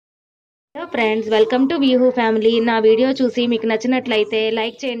Hello friends, welcome to వీహూ family. నా video చూసి మీకు నచ్చినట్లయితే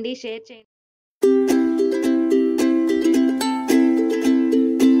లైక్ చేయండి, షేర్ చేయండి.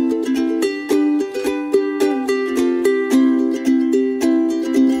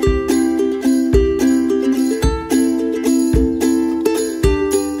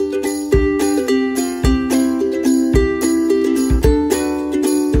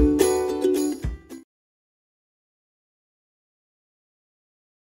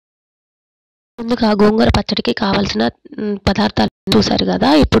 ముందుగా గోంగూర పచ్చడికి కావాల్సిన పదార్థాలు చూసారు కదా.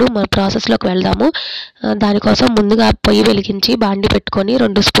 ఇప్పుడు మన ప్రాసెస్లోకి వెళ్దాము. దానికోసం ముందుగా పొయ్యి వెలిగించి బాండి పెట్టుకొని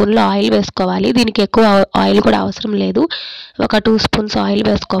 2 స్పూన్లు ఆయిల్ వేసుకోవాలి. దీనికి ఎక్కువ ఆయిల్ కూడా అవసరం లేదు. ఒక 2 స్పూన్స్ ఆయిల్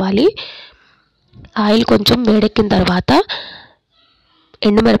వేసుకోవాలి. ఆయిల్ కొంచెం వేడెక్కిన తర్వాత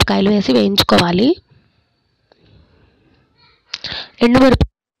ఎండుమిరపకాయలు వేసి వేయించుకోవాలి.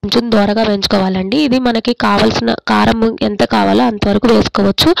 ఎండుమిరపకాయలు కొంచెం దూరగా వేయించుకోవాలండి. ఇది మనకి కావాల్సిన కారం ఎంత కావాలో అంతవరకు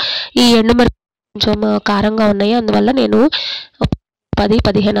వేసుకోవచ్చు. ఈ ఎండుమిరపకాయలు కొంచెం కారంగా ఉన్నాయి, అందువల్ల నేను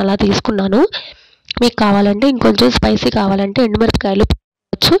 10-15 అలా తీసుకున్నాను. మీకు కావాలంటే ఇంకొంచెం స్పైసీ కావాలంటే ఎండుమిరపకాయలు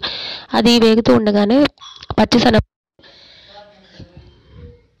వేయవచ్చు. అది వేగుతూ ఉండగానే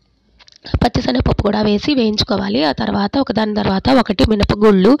పచ్చిశనగపప్పు కూడా వేసి వేయించుకోవాలి. ఆ తర్వాత ఒకదాని తర్వాత ఒకటి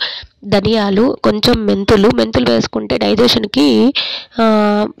మినపగుళ్ళు, ధనియాలు, కొంచెం మెంతులు వేసుకుంటే డైజెషన్కి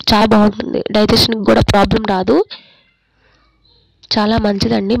చాలా బాగుంటుంది. డైజెషన్కి కూడా ప్రాబ్లం రాదు, చాలా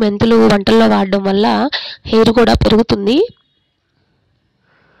మంచిదండి. మెంతులు వంటల్లో వాడడం వల్ల హెయిర్ కూడా పెరుగుతుంది.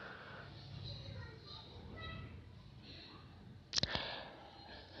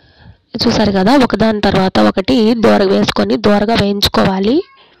 చూసారు కదా, ఒకదాని తర్వాత ఒకటి దూరగా వేయించుకోవాలి.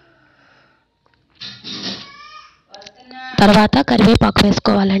 తర్వాత కరివేపాకు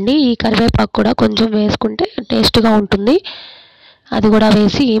వేసుకోవాలండి. ఈ కరివేపాకు కూడా కొంచెం వేసుకుంటే టేస్ట్గా ఉంటుంది. అది కూడా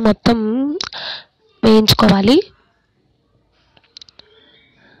వేసి మొత్తం వేయించుకోవాలి.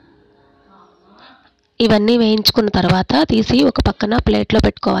 ఇవన్నీ వేయించుకున్న తర్వాత తీసి ఒక పక్కన ప్లేట్లో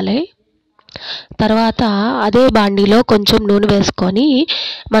పెట్టుకోవాలి. తర్వాత అదే బాండీలో కొంచెం నూనె వేసుకొని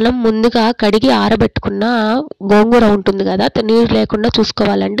మనం ముందుగా కడిగి ఆరబెట్టుకున్న గోంగూర ఉంటుంది కదా, నీరు లేకుండా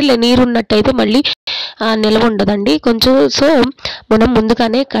చూసుకోవాలండి. నీరు ఉన్నట్టయితే మళ్ళీ నిల్వ ఉండదండి కొంచెం. సో మనం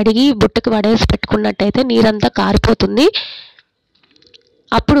ముందుగానే కడిగి బుట్టకి వడేసి పెట్టుకున్నట్టయితే నీరంతా కారిపోతుంది.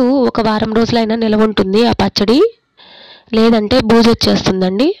 అప్పుడు ఒక వారం రోజులైనా నిల్వ ఉంటుంది ఆ పచ్చడి. లేదంటే బూజు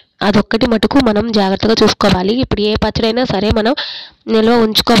వచ్చేస్తుందండి. అదొక్కటి మటుకు మనం జాగ్రత్తగా చూసుకోవాలి. ఇప్పుడు ఏ పచ్చడైనా సరే మనం నిల్వ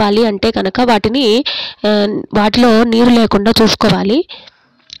ఉంచుకోవాలి అంటే కనుక వాటిలో నీరు లేకుండా చూసుకోవాలి.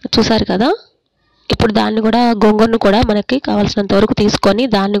 చూసారు కదా, ఇప్పుడు దాన్ని కూడా గోంగూరను కూడా మనకి కావాల్సినంత వరకు తీసుకొని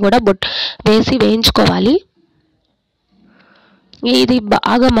దాన్ని కూడా వేసి వేయించుకోవాలి. ఇది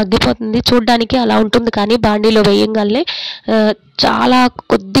బాగా మగ్గిపోతుంది, చూడ్డానికి అలా ఉంటుంది, కానీ బాండీలో వేయంగానే చాలా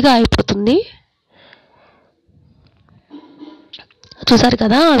కొద్దిగా అయిపోతుంది. చూసారు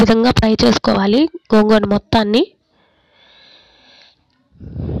కదా, ఆ విధంగా ఫ్రై చేసుకోవాలి గోంగూర మొత్తాన్ని.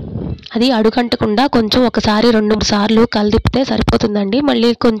 అది అడుగంటకుండా కొంచెం ఒకసారి 2-3 సార్లు కలిదిప్పితే సరిపోతుందండి. మళ్ళీ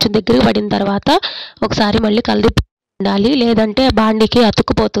కొంచెం దగ్గరికి పడిన తర్వాత ఒకసారి మళ్ళీ కలిదిప్పి ఉండాలి, లేదంటే బాండీకి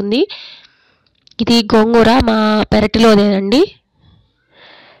అతుక్కుపోతుంది. ఇది గోంగూర మా పెరటిలోదేనండి.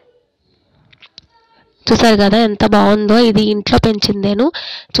 చూసారు కదా ఎంత బాగుందో. ఇది ఇంట్లో పెంచిందేను.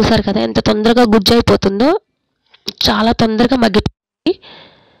 చూసారు కదా ఎంత తొందరగా గుజ్జు అయిపోతుందో, చాలా తొందరగా మగ్గిపోతుంది.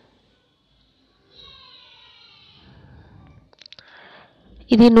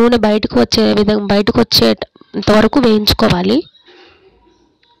 ఇది నూనె బయటకు వచ్చేంత వరకు వేయించుకోవాలి.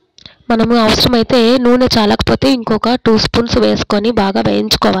 మనము అవసరమైతే నూనె చాలకపోతే ఇంకొక 2 స్పూన్స్ వేసుకొని బాగా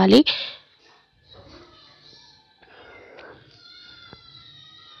వేయించుకోవాలి.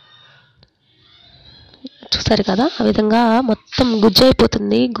 చూసారు కదా, ఆ విధంగా మొత్తం గుజ్జు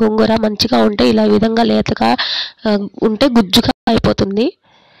అయిపోతుంది. గోంగూర మంచిగా ఉంటే ఇలా విధంగా లేతగా ఉంటే గుజ్జుగా అయిపోతుంది.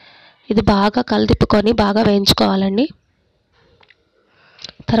 ఇది బాగా కలిదిప్పుకొని బాగా వేయించుకోవాలండి.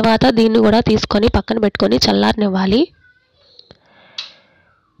 తర్వాత దీన్ని కూడా తీసుకొని పక్కన పెట్టుకొని చల్లారనివ్వాలి.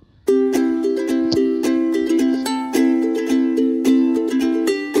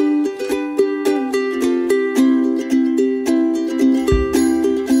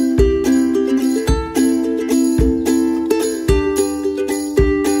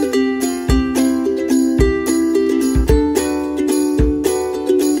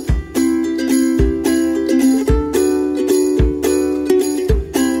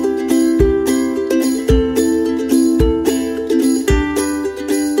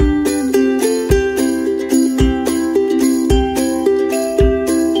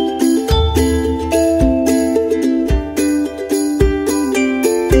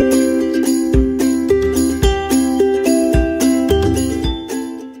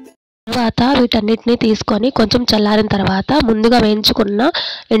 వీటన్నిటిని తీసుకొని కొంచెం చల్లారిన తర్వాత ముందుగా వేయించుకున్న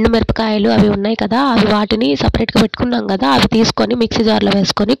ఎండుమిరపకాయలు అవి ఉన్నాయి కదా, అవి వాటిని సపరేట్గా పెట్టుకున్నాం కదా, అవి తీసుకొని మిక్సీ జార్లో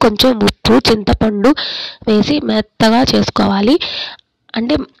వేసుకొని కొంచెం ఉప్పు చింతపండు వేసి మెత్తగా చేసుకోవాలి.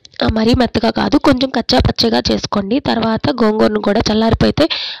 అంటే మరీ మెత్తగా కాదు, కొంచెం కచ్చా పచ్చగా చేసుకోండి. తర్వాత గోంగూరను కూడా చల్లారిపోతే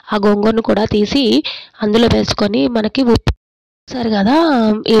ఆ గోంగూరను కూడా తీసి అందులో వేసుకొని మనకి ఉప్పు సరే కదా,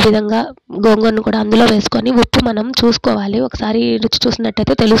 ఈ విధంగా గోంగూరను కూడా అందులో వేసుకొని ఉప్పు మనం చూసుకోవాలి. ఒకసారి రుచి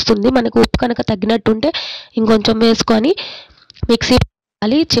చూసినట్టయితే తెలుస్తుంది. మనకు ఉప్పు కనుక తగ్గినట్టుంటే ఇంకొంచెం వేసుకొని మిక్సీ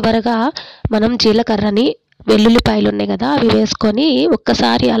పెట్టాలి. చివరగా మనం జీలకర్రని వెల్లుల్లిపాయలు ఉన్నాయి కదా, అవి వేసుకొని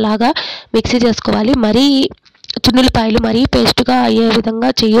ఒక్కసారి అలాగా మిక్సీ చేసుకోవాలి. మరీ చున్నులపాయలు మరీ పేస్ట్గా అయ్యే విధంగా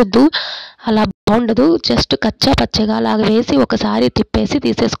చేయొద్దు, అలా బాగుండదు. జస్ట్ కచ్చా పచ్చగా అలాగ వేసి ఒకసారి తిప్పేసి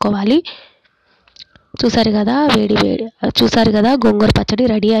తీసేసుకోవాలి. చూసారు కదా గోంగూర పచ్చడి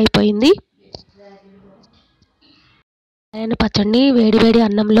రెడీ అయిపోయింది. పచ్చడిని వేడి వేడి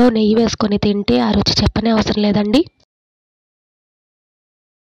అన్నంలో నెయ్యి వేసుకొని తింటే ఆ రుచి చెప్పనే అవసరం లేదండి.